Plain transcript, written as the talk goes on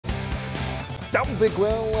I'm Big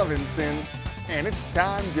Will Levinson, and it's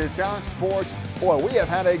time to talk sports. Boy, we have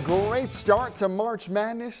had a great start to March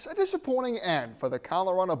Madness. A disappointing end for the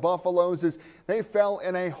Colorado Buffaloes as they fell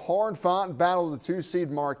in a hard-fought battle of the 2-seed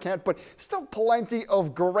Marquette, but still plenty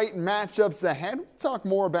of great matchups ahead. We'll talk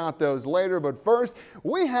more about those later, but first,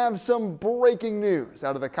 we have some breaking news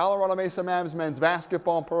out of the Colorado Mesa Mavs men's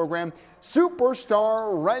basketball program.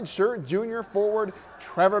 Superstar redshirt junior forward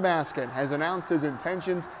Trevor Baskin has announced his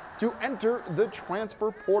intentions to enter the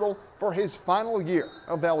transfer portal for his final year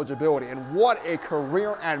of eligibility. And what a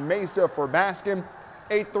career at Mesa for Baskin.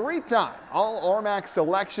 A three-time All-RMAC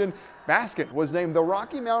selection, Baskin was named the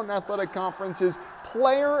Rocky Mountain Athletic Conference's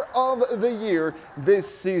Player of the Year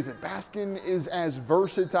this season. Baskin is as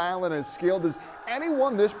versatile and as skilled as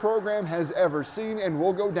anyone this program has ever seen and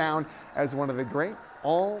will go down as one of the great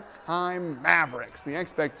all-time Mavericks. The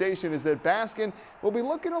expectation is that Baskin will be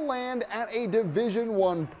looking to land at a Division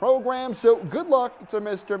I program, so good luck to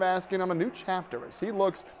Mr. Baskin on a new chapter as he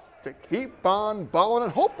looks to keep on balling,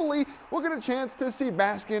 and hopefully we'll get a chance to see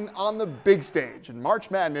Baskin on the big stage in March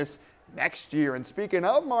Madness next year. And speaking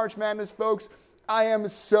of March Madness, folks, I am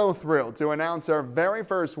so thrilled to announce our very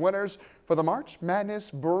first winners for the March Madness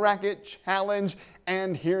Bracket Challenge,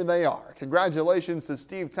 and here they are. Congratulations to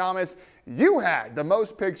Steve Thomas. You had the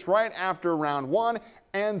most picks right after round one,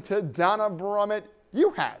 and to Donna Brummett,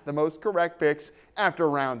 you had the most correct picks after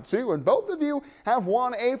round two, and both of you have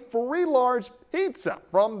won a free large pizza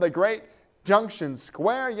from the Great Junction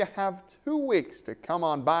Square. You have 2 weeks to come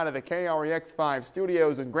on by to the KREX5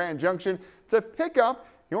 studios in Grand Junction to pick up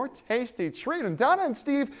your tasty treat. And Donna and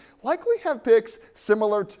Steve likely have picks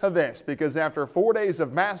similar to this because after 4 days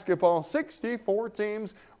of basketball, 64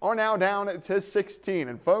 teams are now down to 16.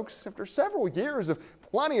 And folks, after several years of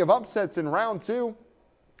plenty of upsets in round two,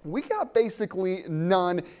 we got basically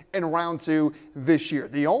none in round two this year.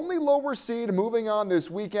 The only lower seed moving on this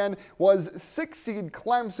weekend was 6-seed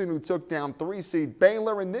Clemson, who took down 3-seed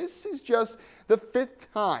Baylor, and this is just the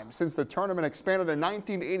 5th time since the tournament expanded in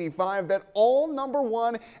 1985 that all number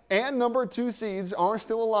 1 and number 2 seeds are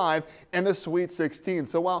still alive in the Sweet 16.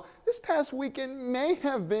 So while this past weekend may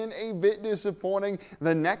have been a bit disappointing,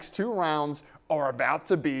 the next 2 rounds are about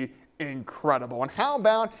to be incredible. And how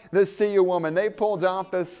about the CU women? They pulled off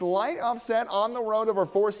the slight upset on the road over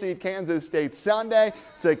 4-seed Kansas State Sunday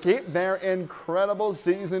to keep their incredible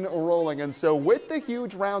season rolling. And so with the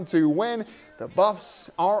huge round 2 win, the Buffs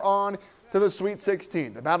are on to the Sweet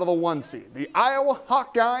 16, the battle of the 1 seed. The Iowa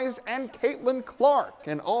Hawkeyes and Caitlin Clark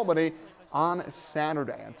in Albany on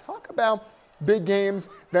Saturday. And talk about big games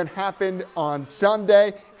that happened on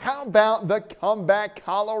Sunday. How about the comeback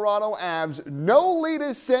Colorado Avs? No lead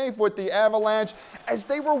is safe with the Avalanche as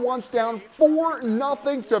they were once down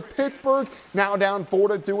 4-0 to Pittsburgh, now down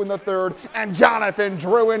 4-2 in the third. And Jonathan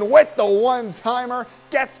Drouin with the one-timer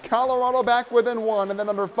gets Colorado back within 1. And then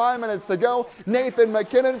under 5 minutes to go, Nathan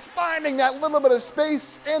McKinnon finding that little bit of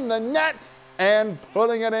space in the net and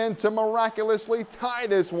putting it in to miraculously tie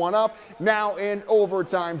this one up. Now in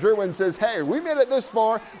overtime, Drouin says, hey, we made it this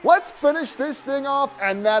far. Let's finish this thing off.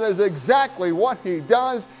 And that is exactly what he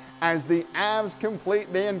does as the Avs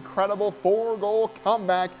complete the incredible 4-goal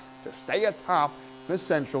comeback to stay atop the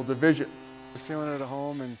Central Division. We're feeling it at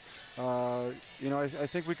home, and I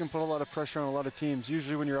think we can put a lot of pressure on a lot of teams.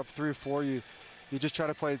 Usually when you're up 3 or 4, you just try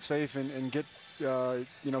to play it safe and get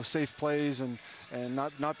safe plays and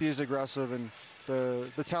not be as aggressive. And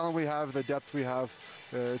the talent we have, the depth we have,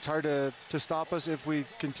 it's hard to stop us if we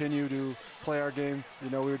continue to play our game. We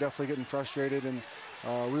were definitely getting frustrated, and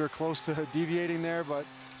we were close to deviating there, but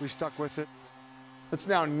we stuck with it. It's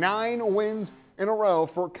now 9 wins in a row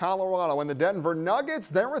for Colorado, and the Denver Nuggets,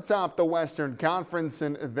 they're atop the Western Conference,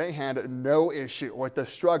 and they had no issue with the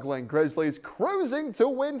struggling Grizzlies cruising to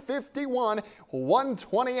win 51,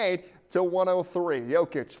 128 to 103.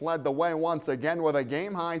 Jokic led the way once again with a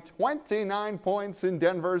game-high 29 points in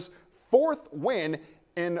Denver's 4th win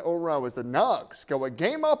in a row as the Nugs go a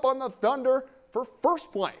game up on the Thunder for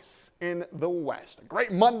first place in the West. A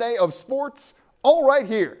great Monday of sports all right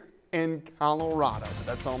here in Colorado. But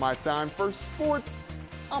that's all my time for sports.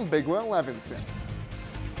 I'm Big Will Levinson.